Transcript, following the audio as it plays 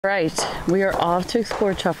Right, we are off to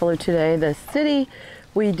explore Cefalu today, the city.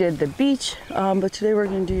 We did the beach, but today we're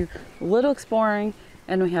going to do a little exploring,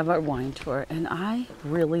 and we have our wine tour. And I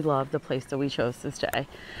really love the place that we chose to stay.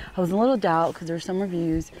 I was in a little doubt because there's some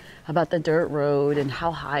reviews about the dirt road and how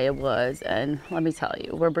high it was. And let me tell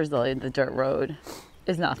you, we're Brazilian, the dirt road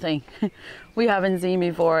is nothing. We haven't seen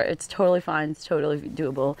before. It's totally fine, it's totally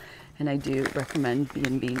doable. And I do recommend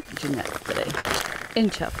B&B Jeanette today in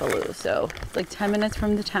Cefalu. So it's like 10 minutes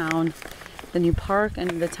from the town. Then you park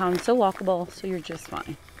and the town's so walkable, so you're just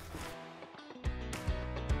fine.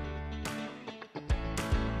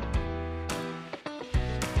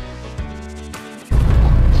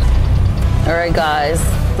 All right guys,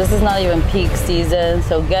 this is not even peak season,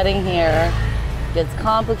 so getting here gets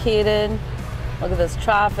complicated. Look at this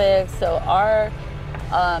traffic. So our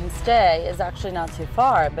stay is actually not too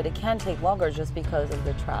far, but it can take longer just because of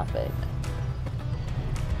the traffic.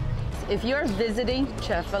 If you're visiting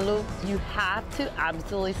Cefalu, you have to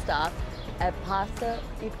absolutely stop at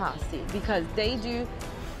Pasti because they do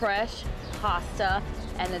fresh pasta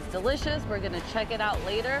and it's delicious. We're gonna check it out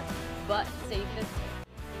later, but safest.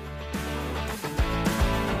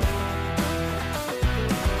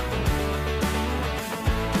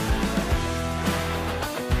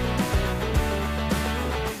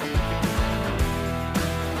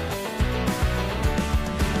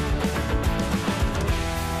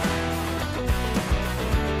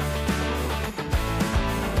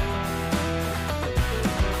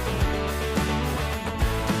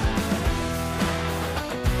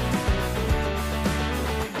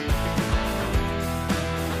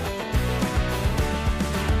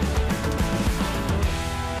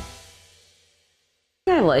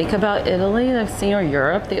 I like about Italy, I've seen, or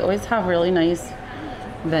Europe, they always have really nice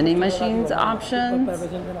vending machines options,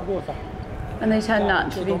 and they tend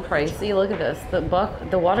not to be pricey. Look at this,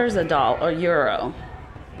 the water's $1 or euro.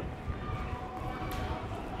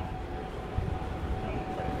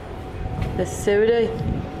 The soda,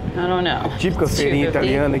 I don't know. Típica feirinha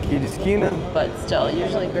italiana aqui de esquina. But still,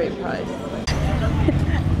 usually great price.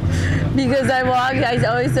 Because I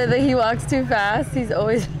always said that he walks too fast. He's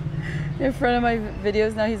always in front of my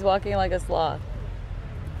videos. Now he's walking like a sloth.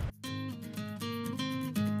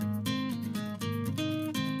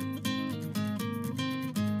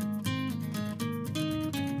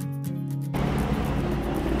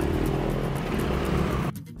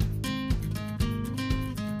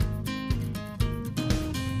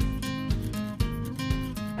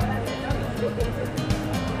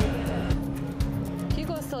 Que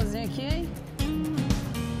gostosinho aqui, hein?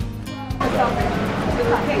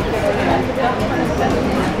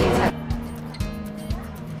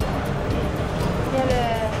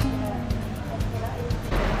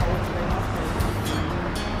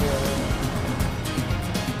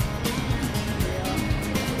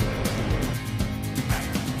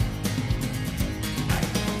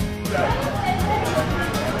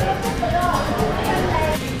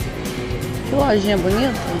 Que lojinha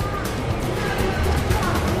bonita.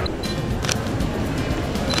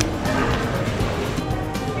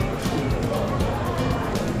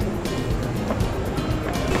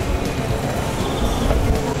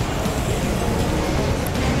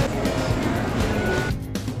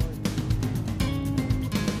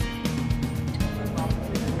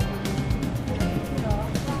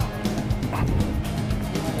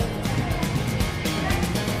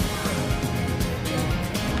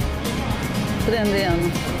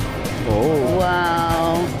 Prendendo. Oh.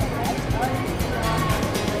 Wow.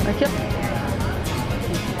 Aqui, ó.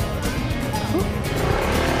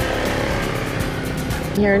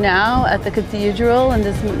 Here now at the cathedral, in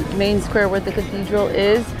this main square where the cathedral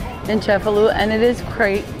is in Cefalu, and it is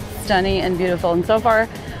quite stunning and beautiful. And so far,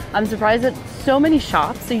 I'm surprised at so many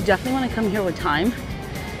shops, so you definitely want to come here with time.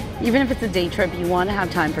 Even if it's a day trip, you want to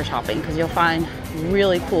have time for shopping because you'll find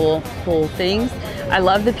really cool things. I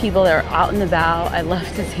love the people that are out and about. I love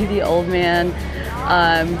to see the old man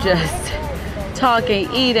just talking,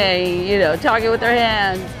 eating, you know, talking with their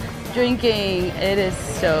hands, drinking. It is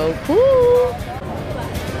so cool.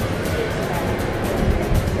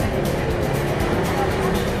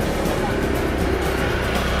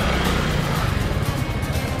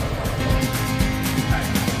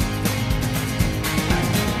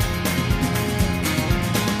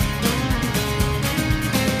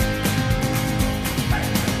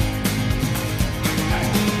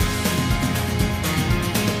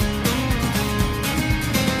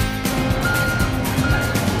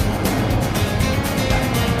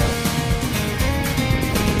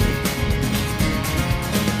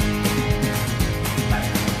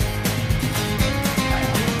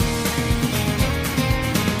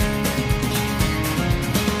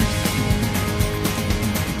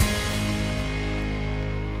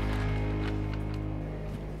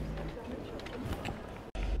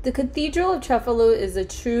 The Cathedral of Cefalu is a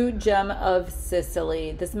true gem of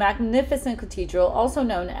Sicily. This magnificent cathedral, also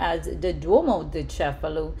known as the Duomo di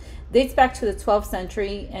Cefalu, dates back to the 12th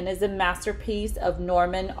century and is a masterpiece of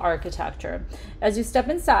Norman architecture. As you step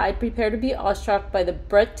inside, prepare to be awestruck by the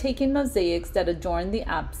breathtaking mosaics that adorn the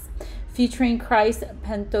apse, featuring Christ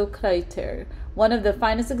Pantocrator, one of the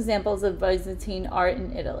finest examples of Byzantine art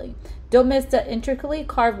in Italy. Don't miss the intricately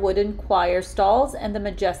carved wooden choir stalls and the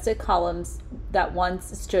majestic columns that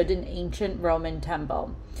once stood in ancient Roman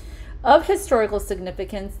temple. Of historical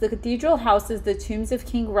significance, the cathedral houses the tombs of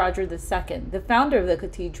King Roger II, the founder of the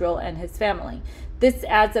cathedral, and his family. This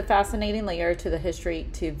adds a fascinating layer to the history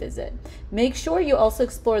to visit. Make sure you also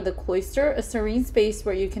explore the cloister, a serene space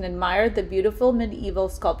where you can admire the beautiful medieval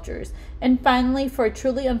sculptures. And finally, for a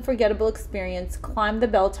truly unforgettable experience, climb the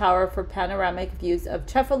bell tower for panoramic views of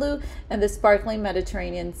Cefalu and the sparkling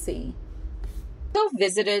Mediterranean Sea. Also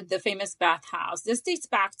visited the famous bathhouse. This dates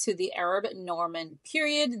back to the Arab Norman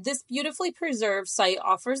period. This beautifully preserved site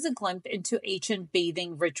offers a glimpse into ancient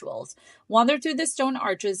bathing rituals. Wander through the stone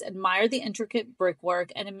arches, admire the intricate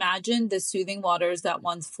brickwork, and imagine the soothing waters that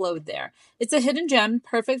once flowed there. It's a hidden gem,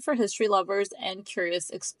 perfect for history lovers and curious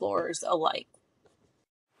explorers alike.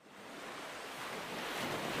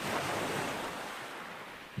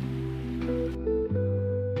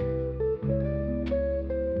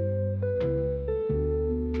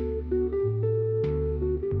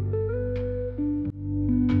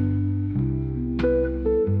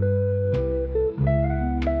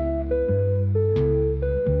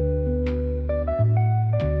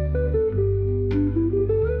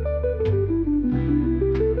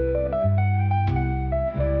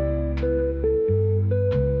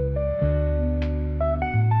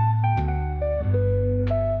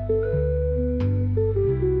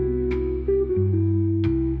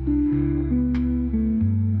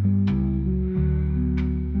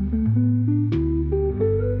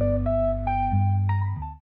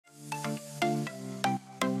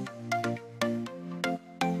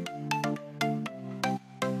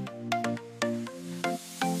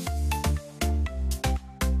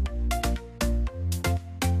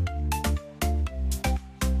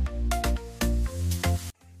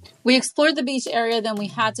 We explored the beach area, then we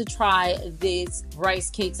had to try these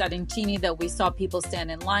rice cakes at Arancini that we saw people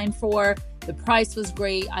stand in line for. The price was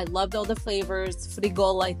great. I loved all the flavors.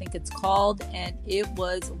 Sfrigola, I think it's called, and it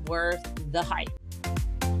was worth the hype.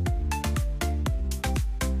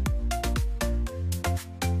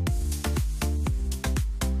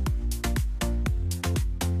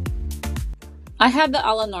 I had the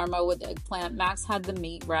alla norma with eggplant. Max had the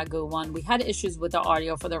meat ragu one. We had issues with the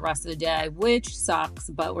audio for the rest of the day, which sucks,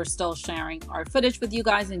 but we're still sharing our footage with you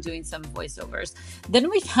guys and doing some voiceovers. Then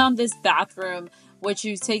we found this bathroom, which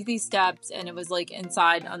you take these steps, and it was like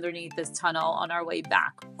inside underneath this tunnel on our way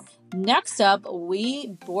back. Next up, we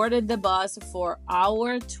boarded the bus for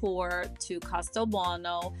our tour to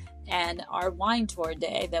Castelbuono and our wine tour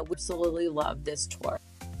day that we absolutely loved this tour.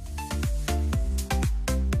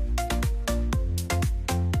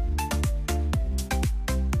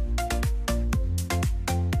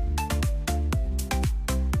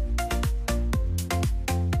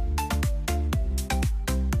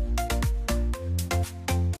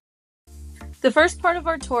 The first part of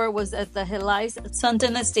our tour was at the Relais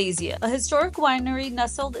Anastasia, a historic winery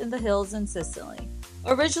nestled in the hills in Sicily.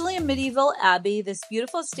 Originally a medieval abbey, this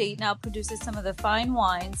beautiful estate now produces some of the fine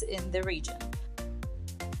wines in the region.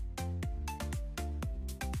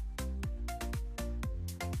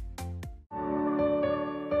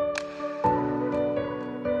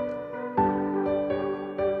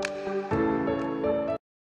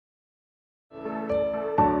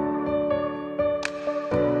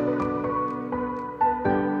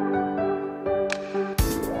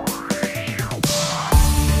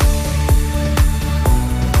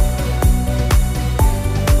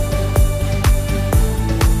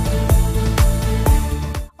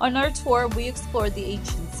 On our tour, we explored the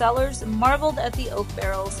ancient cellars, marveled at the oak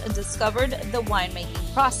barrels, and discovered the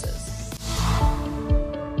winemaking process.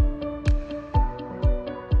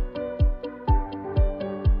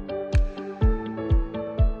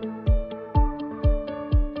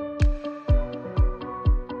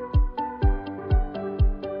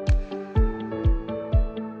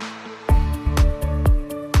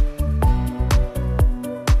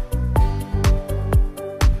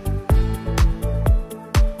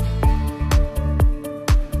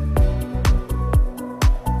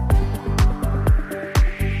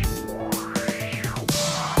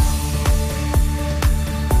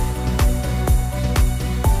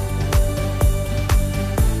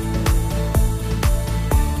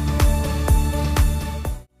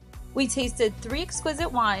 We tasted 3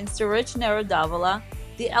 exquisite wines, the rich Nero d'Avola,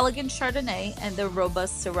 the elegant Chardonnay, and the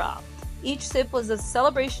robust Syrah. Each sip was a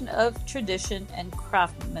celebration of tradition and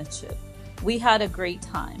craftsmanship. We had a great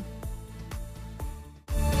time.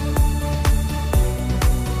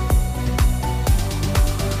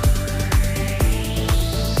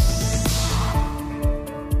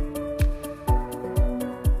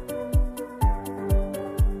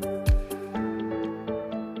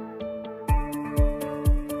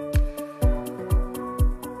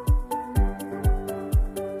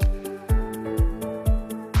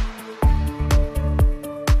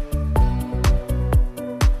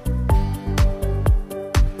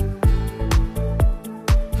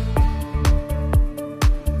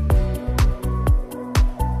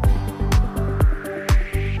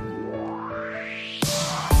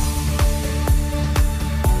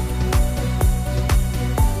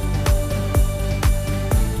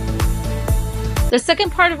 The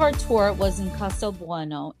second part of our tour was in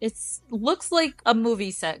Castelbuono. It looks like a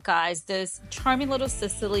movie set, guys. This charming little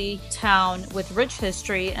Sicily town with rich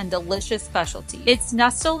history and delicious specialty. It's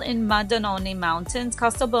nestled in Madanoni Mountains.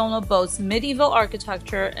 Castelbuono boasts medieval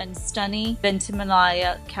architecture and stunning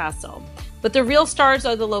Ventimiglia Castle. But the real stars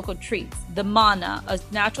are the local treats. The manna, a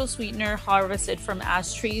natural sweetener harvested from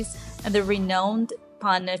ash trees, and the renowned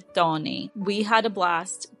panettone. We had a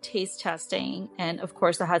blast taste testing, and of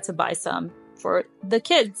course I had to buy some for the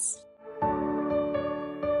kids.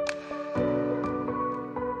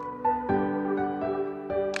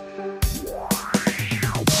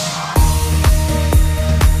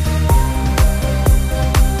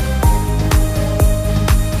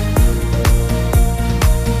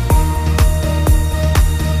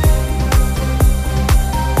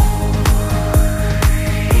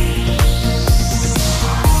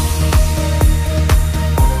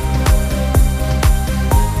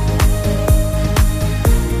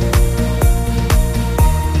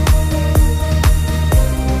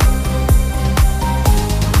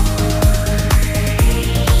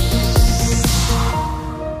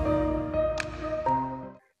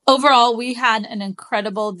 Overall, we had an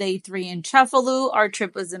incredible day 3 in Cefalu. Our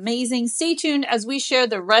trip was amazing. Stay tuned as we share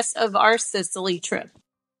the rest of our Sicily trip.